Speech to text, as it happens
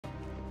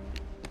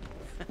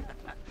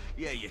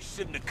Yeah, you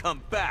shouldn't have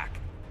come back.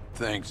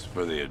 Thanks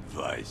for the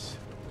advice.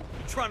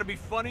 You trying to be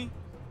funny?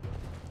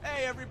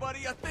 Hey,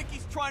 everybody, I think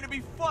he's trying to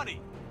be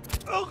funny.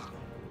 Ugh.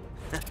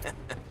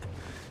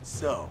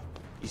 So,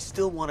 you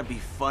still want to be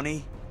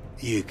funny?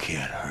 You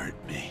can't hurt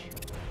me.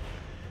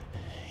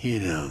 You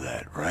know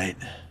that, right?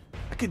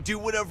 I can do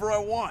whatever I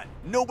want.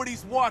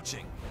 Nobody's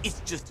watching.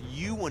 It's just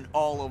you and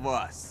all of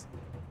us.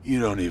 You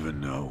don't even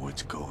know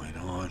what's going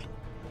on,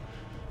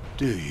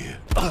 do you?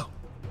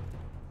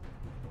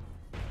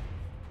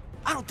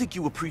 I don't think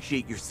you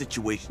appreciate your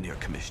situation here,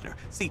 Commissioner.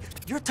 See,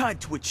 you're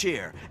tied to a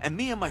chair, and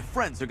me and my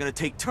friends are gonna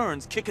take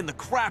turns kicking the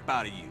crap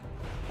out of you.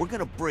 We're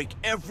gonna break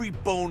every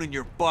bone in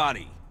your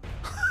body.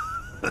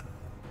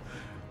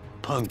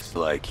 Punks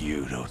like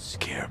you don't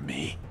scare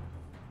me.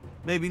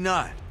 Maybe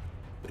not,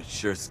 but it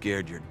sure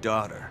scared your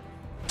daughter.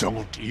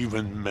 Don't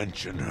even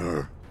mention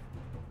her.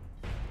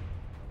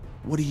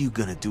 What are you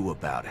gonna do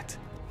about it?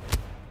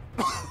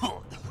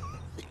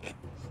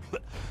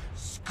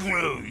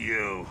 Screw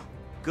you.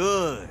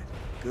 Good,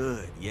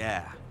 good,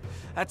 yeah.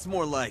 That's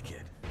more like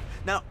it.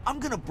 Now, I'm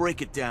gonna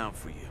break it down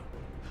for you.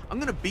 I'm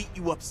gonna beat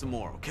you up some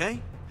more,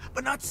 okay?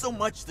 But not so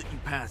much that you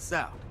pass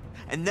out.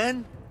 And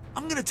then,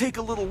 I'm gonna take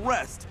a little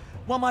rest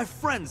while my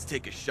friends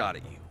take a shot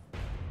at you.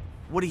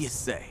 What do you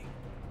say?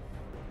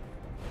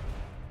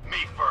 Me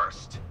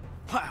first.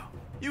 Wow,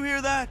 you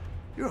hear that?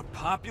 You're a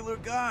popular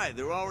guy.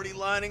 They're already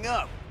lining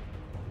up.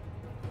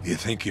 You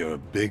think you're a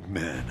big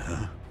man,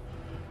 huh?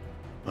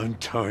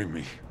 Untie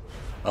me.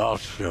 I'll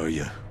show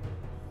you.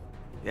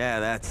 Yeah,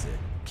 that's it.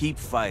 Keep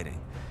fighting.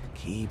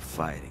 Keep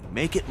fighting.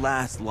 Make it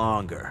last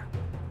longer.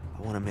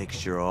 I want to make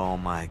sure all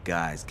my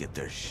guys get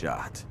their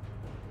shot.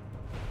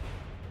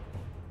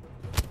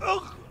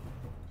 Ugh.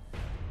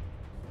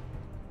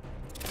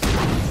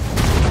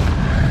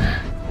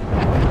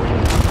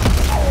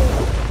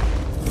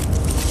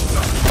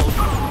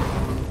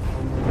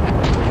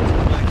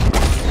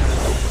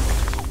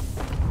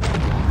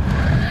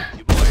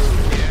 You boys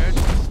scared?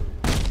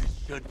 You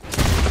should.